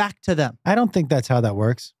sell it back to them. I don't think that's how that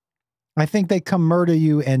works. I think they come murder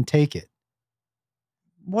you and take it.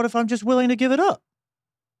 What if I'm just willing to give it up?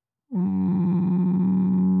 Little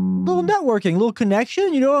networking, little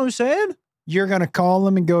connection. You know what I'm saying? You're going to call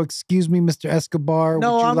them and go, "Excuse me, Mr. Escobar,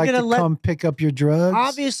 No, would you I'm like gonna to come pick up your drugs?"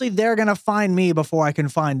 Obviously, they're going to find me before I can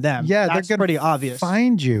find them. Yeah, that's they're going pretty to obvious.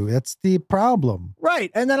 find you. That's the problem. Right.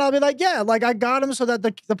 And then I'll be like, yeah, like I got them so that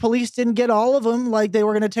the police didn't get all of them. Like they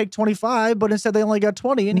were going to take 25, but instead they only got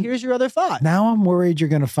 20. And here's your other 5. Now I'm worried you're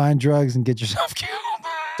going to find drugs and get yourself killed.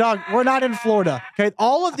 Dog, we're not in Florida. Okay.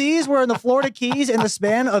 All of these were in the Florida Keys in the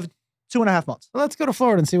span of 2.5 months. Well, let's go to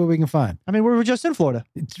Florida and see what we can find. I mean, we were just in Florida.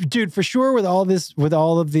 Dude, for sure with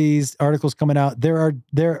all of these articles coming out, there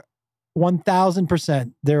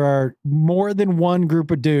 1000%, there are more than one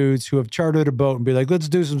group of dudes who have chartered a boat and be like, "Let's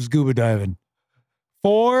do some scuba diving."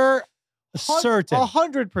 For certain.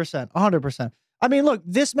 100%. 100%. I mean, look,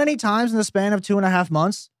 this many times in the span of 2.5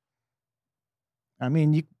 months. I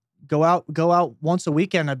mean, you go out once a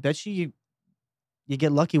weekend. I bet you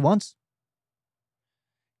get lucky once.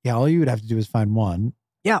 Yeah, all you would have to do is find one.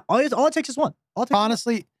 Yeah, all it takes is one.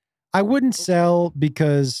 Honestly, I wouldn't sell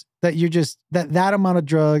because that amount of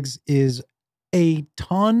drugs is a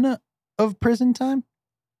ton of prison time.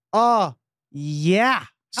 Yeah.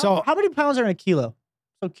 So how many pounds are in a kilo?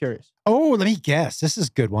 So curious. Oh, let me guess. This is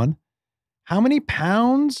a good one. How many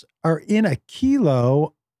pounds are in a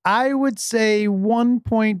kilo? I would say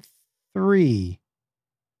 1.3.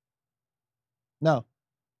 No.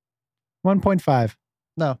 1.5.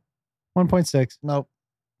 No. 1.6. No.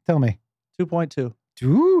 Tell me. 2.2.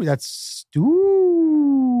 Ooh, that's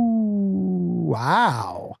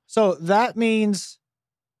wow. So that means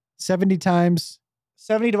 70 times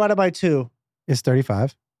 70 divided by 2 is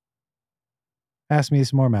 35. Ask me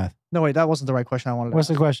some more math. No, wait, that wasn't the right question I wanted to What's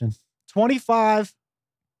ask. the question? 25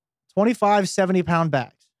 70-pound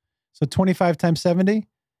bags. So 25 times 70.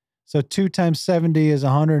 So 2 times 70 is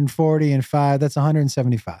 140 and 5. That's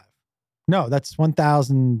 175. No, that's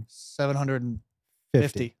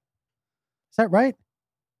 1,750. Is that right?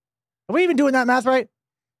 Are we even doing that math right?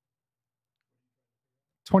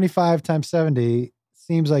 25 times 70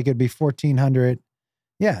 seems like it'd be 1,400.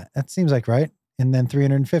 Yeah, that seems like right. And then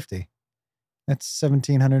 350. That's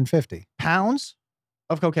 1,750 pounds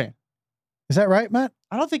of cocaine. Is that right, Matt?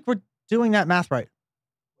 I don't think we're doing that math right.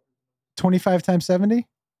 25 times 70?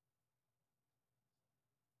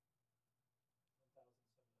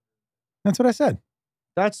 That's what I said.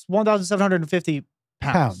 That's 1,750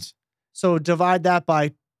 pounds. So divide that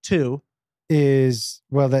by 2. Is,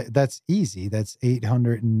 well, that's easy. That's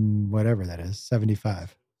 800 and whatever that is,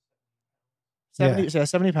 75. 70, yeah,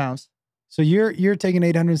 70 pounds. So you're taking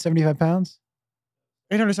 875 pounds?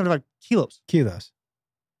 875 kilos. Kilos.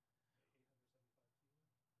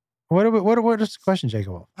 What is the question,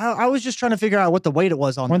 Jacob? I was just trying to figure out what the weight it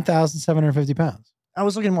was on 1,750 pounds. I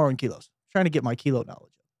was looking more in kilos. Trying to get my kilo knowledge.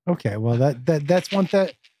 Okay, well that's that's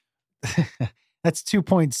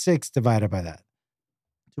 2.6 divided by that.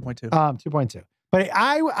 2.2. 2.2. But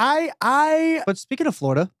But speaking of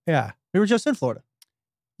Florida, yeah, we were just in Florida.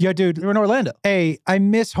 Yeah, dude. We were in Orlando. Hey, I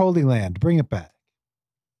miss Holy Land. Bring it back.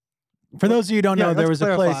 For those of you who don't know, there was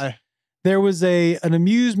a place. There was an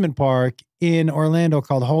amusement park in Orlando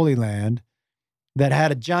called Holy Land, that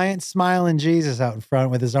had a giant smiling Jesus out in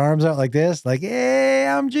front with his arms out like this, like, hey,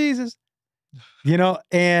 I'm Jesus. You know,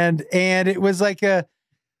 and it was like a,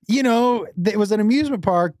 you know, it was an amusement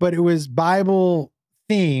park, but it was Bible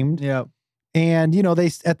themed. Yeah. And, you know,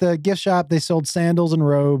 they at the gift shop, they sold sandals and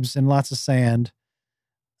robes and lots of sand.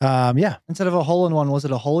 Yeah. Instead of a hole-in-one, was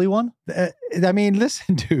it a holy one? I mean,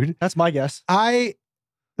 listen, dude, That's my guess. I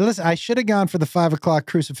should have gone for the 5 o'clock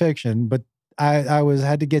crucifixion, but I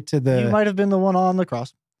had to get to You the, might have been the one on the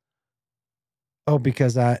cross.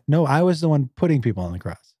 because I was the one putting people on the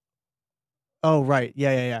cross. Oh, right.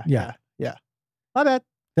 Yeah. My bad.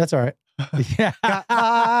 That's all right. Yeah.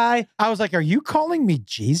 I I was like, are you calling me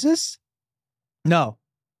Jesus? No,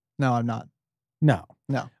 I'm not. No.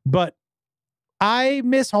 No. But I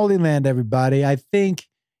miss Holy Land, everybody. I think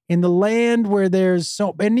in the land where there's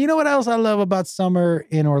so, and you know what else I love about summer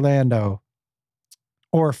in Orlando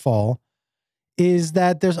or fall is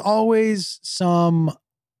that there's always some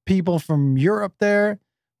people from Europe there,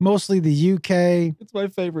 mostly the UK, It's my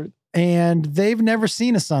favorite. and they've never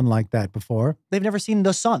seen a sun like that before. They've never seen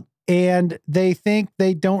the sun And they think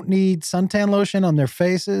they don't need suntan lotion on their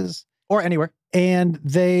faces, or anywhere. and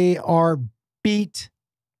they are beat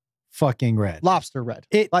fucking red. Lobster red.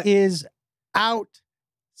 It is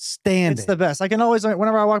outstanding. It's the best. I can always,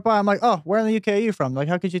 whenever I walk by, I'm like, oh, where in the UK are you from? Like,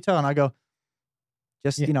 how could you tell? And I go,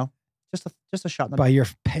 just, Yeah. you know, just a shot in the By your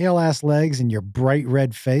pale ass legs and your bright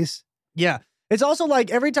red face. Yeah. It's also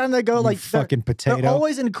like every time they go, You like, fucking potato. they're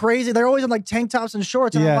always in crazy, they're always in like tank tops and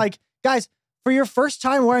shorts. And Yeah. I'm like, guys, for your first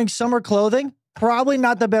time wearing summer clothing, probably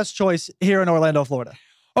not the best choice here in Orlando, Florida.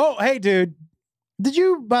 Oh, hey, dude.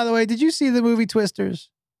 By the way, did you see the movie Twisters?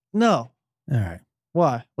 No. All right.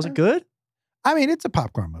 Why? Was it good? I mean, it's a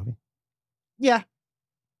popcorn movie. Yeah.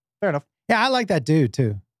 Fair enough. Yeah, I like that dude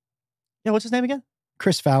too. Yeah. What's his name again?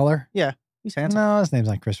 Chris Fowler. He's handsome. No, his name's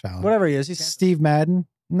not Chris Fowler. Whatever he is, he's handsome. Steve Madden.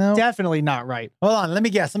 No. Definitely not right. Hold on. Let me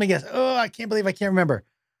guess. Oh, I can't believe I can't remember.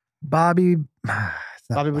 Bobby. It's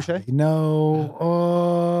not Bobby Boucher? No.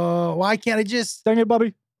 Oh, why can't I just? Dang it,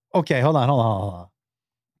 Bobby. Okay, hold on.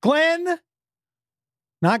 Glenn.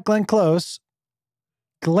 Not Glenn Close.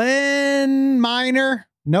 Glenn Minor.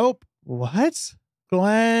 Nope. What?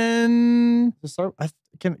 Glenn. Does it start,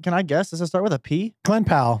 can I guess? Does it start with a P? Glenn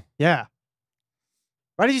Powell. Yeah.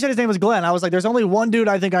 Why did you say his name was Glenn? I was like, there's only one dude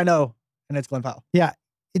I think I know, and it's Glenn Powell. Yeah.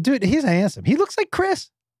 Dude, he's handsome. He looks like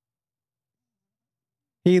Chris.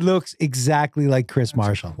 He looks exactly like Chris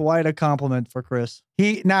Marshall. Quite a compliment for Chris.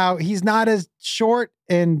 He's not as short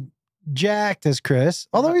and jacked as Chris,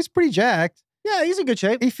 although he's pretty jacked. Yeah, he's in good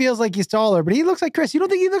shape. He feels like he's taller, but he looks like Chris. You don't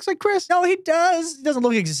think he looks like Chris? No, he does. He doesn't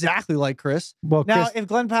look exactly like Chris. Well, Now, Chris, if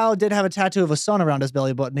Glenn Powell did have a tattoo of a sun around his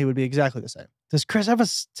belly button, he would be exactly the same. does Chris have a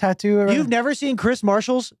tattoo? Around? You've never seen Chris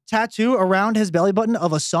Marshall's tattoo around his belly button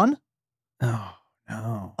of a sun? No.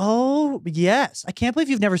 Oh, yes. I can't believe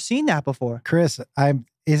you've never seen that before. Chris,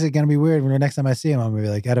 is it going to be weird when the next time I see him, I'm going to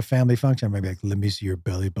be like at a family function, I'm going to be like, let me see your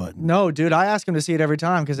belly button. No, dude, I ask him to see it every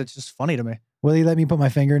time because it's just funny to me. Will he let me put my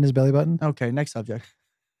finger in his belly button? Okay, next subject.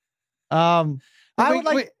 I would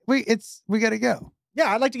like, we got to go.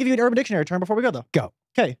 yeah, I'd like to give you an Urban Dictionary term before we go, though. Go.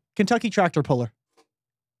 Okay, Kentucky tractor puller.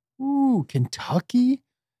 Ooh, Kentucky.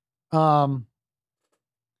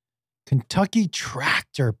 Kentucky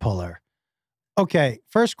tractor puller. Okay,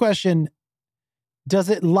 first question. Does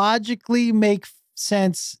it logically make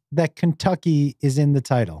sense that Kentucky is in the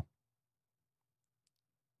title?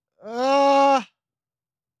 I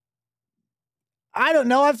don't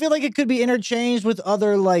know. I feel like it could be interchanged with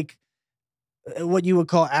other, like, what you would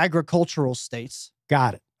call agricultural states.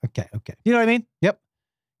 Got it. Okay. You know what I mean? Yep.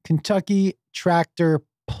 Kentucky tractor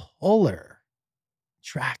puller.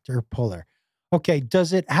 Tractor puller. Okay.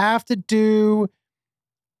 Does it have to do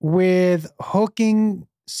with hooking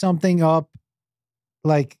something up,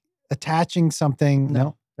 like attaching something?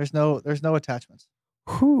 No. There's no attachments.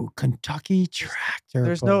 Who? Kentucky tractor.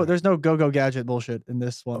 There's puller. no go-go gadget bullshit in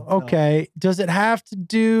this one. No. Okay. Does it have to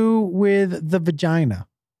do with the vagina?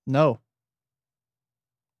 No.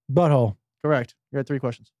 Butthole. Correct. You had 3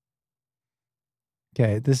 questions.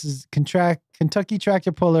 Okay. This is Kentucky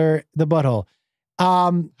tractor puller, the butthole.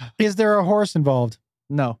 Is there a horse involved?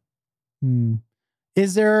 No.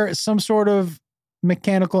 Is there some sort of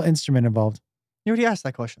mechanical instrument involved? You already asked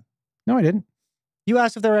that question. No, I didn't. You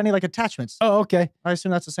asked if there were any, like, attachments. Oh, okay. I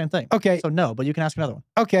assume that's the same thing. Okay. So no, but you can ask another one.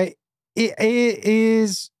 Okay. It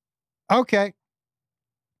is okay.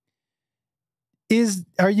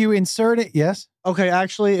 Are you inserting? Yes. Okay,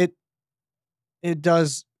 actually, it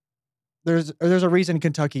does. There's a reason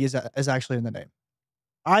Kentucky is actually in the name.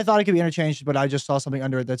 I thought it could be interchanged, but I just saw something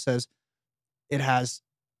under it that says it has.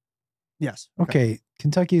 Yes. Okay.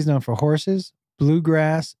 Kentucky is known for horses,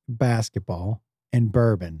 bluegrass, basketball, and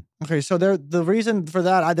bourbon. Okay, so the reason for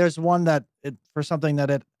that, there's one that for something that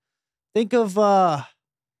it think of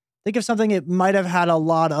something it might have had a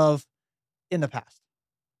lot of in the past.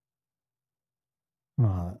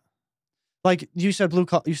 Like you said,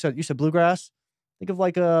 you said bluegrass. Think of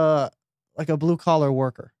like a blue collar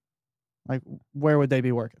worker. Like where would they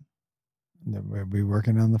be working? We'd be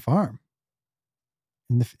working on the farm,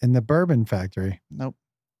 in the bourbon factory. Nope.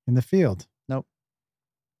 In the field. Nope.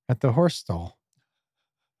 At the horse stall.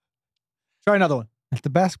 Try another one. At the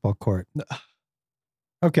basketball court.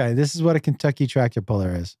 Okay, this is what a Kentucky tractor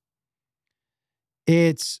puller is.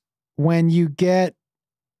 It's when you get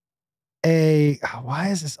why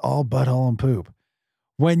is this all butthole and poop?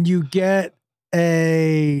 When you get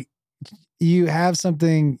you have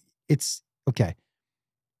something, it's okay.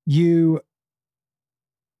 You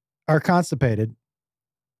are constipated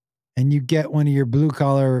and you get one of your blue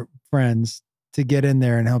collar friends to get in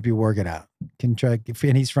there and help you work it out.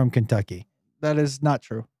 And he's from Kentucky. That is not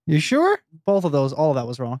true. You sure? Both of those, all of that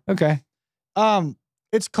was wrong. Okay.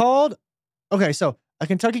 It's called, okay, so a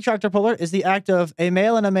Kentucky tractor puller is the act of a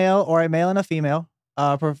male and a male or a male and a female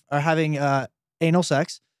are having anal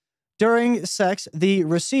sex. During sex, the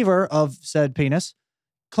receiver of said penis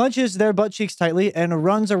clenches their butt cheeks tightly and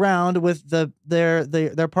runs around with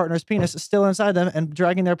their partner's penis still inside them and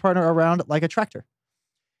dragging their partner around like a tractor.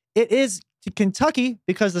 It is to Kentucky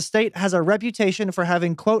because the state has a reputation for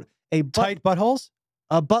having, quote, tight buttholes?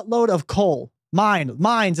 A buttload of coal.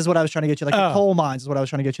 Mines is what I was trying to get you. Like the coal mines is what I was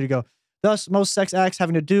trying to get you to go. Thus, most sex acts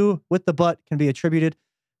having to do with the butt can be attributed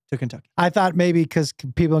to Kentucky. I thought maybe because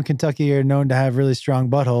people in Kentucky are known to have really strong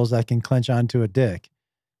buttholes that can clench onto a dick.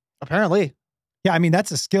 Apparently. Yeah, I mean,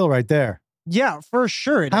 that's a skill right there. Yeah, for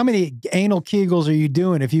sure. How many anal kegels are you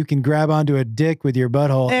doing if you can grab onto a dick with your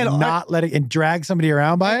butthole and not let it and drag somebody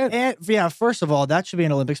around by it? And yeah, first of all, that should be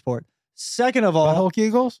an Olympic sport. Second of all, butthole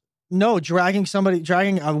kegels? No,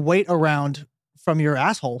 dragging a weight around from your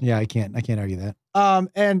asshole. Yeah, I can't argue that.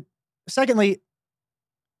 And secondly,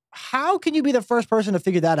 how can you be the first person to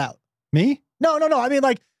figure that out? Me? No. I mean,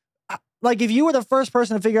 like if you were the first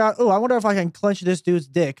person to figure out, oh, I wonder if I can clench this dude's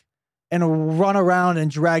dick and run around and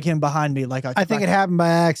drag him behind me like I think it happened by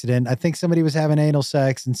accident. I think somebody was having anal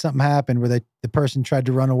sex and something happened where the person tried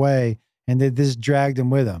to run away and they just dragged him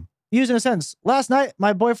with them. Using a sentence. Last night,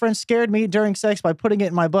 my boyfriend scared me during sex by putting it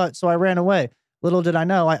in my butt, so I ran away. Little did I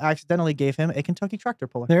know, I accidentally gave him a Kentucky tractor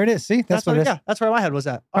puller. There it is. See, that's what it is. Yeah, that's where my head was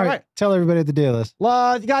at. All right. Tell everybody what the deal is.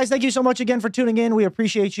 Guys, thank you so much again for tuning in. We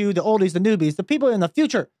appreciate you, the oldies, the newbies, the people in the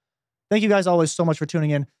future. Thank you guys always so much for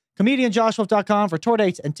tuning in. ComedianJoshWolf.com for tour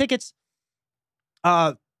dates and tickets.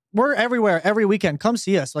 We're everywhere every weekend. Come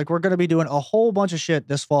see us. Like, we're going to be doing a whole bunch of shit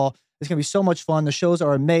this fall. It's going to be so much fun. The shows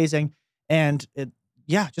are amazing. And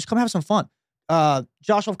just come have some fun.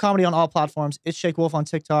 Josh Wolf Comedy on all platforms. It's Shake Wolf on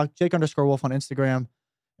TikTok. Jake_Wolf on Instagram.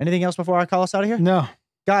 Anything else before I call us out of here? No.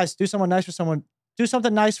 Guys, do something nice for someone. Do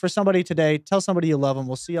something nice for somebody today. Tell somebody you love them.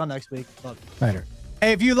 We'll see y'all next week. Love you. Later.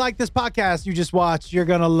 Hey, if you like this podcast you just watched, you're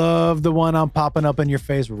going to love the one I'm popping up in your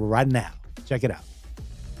face right now. Check it out.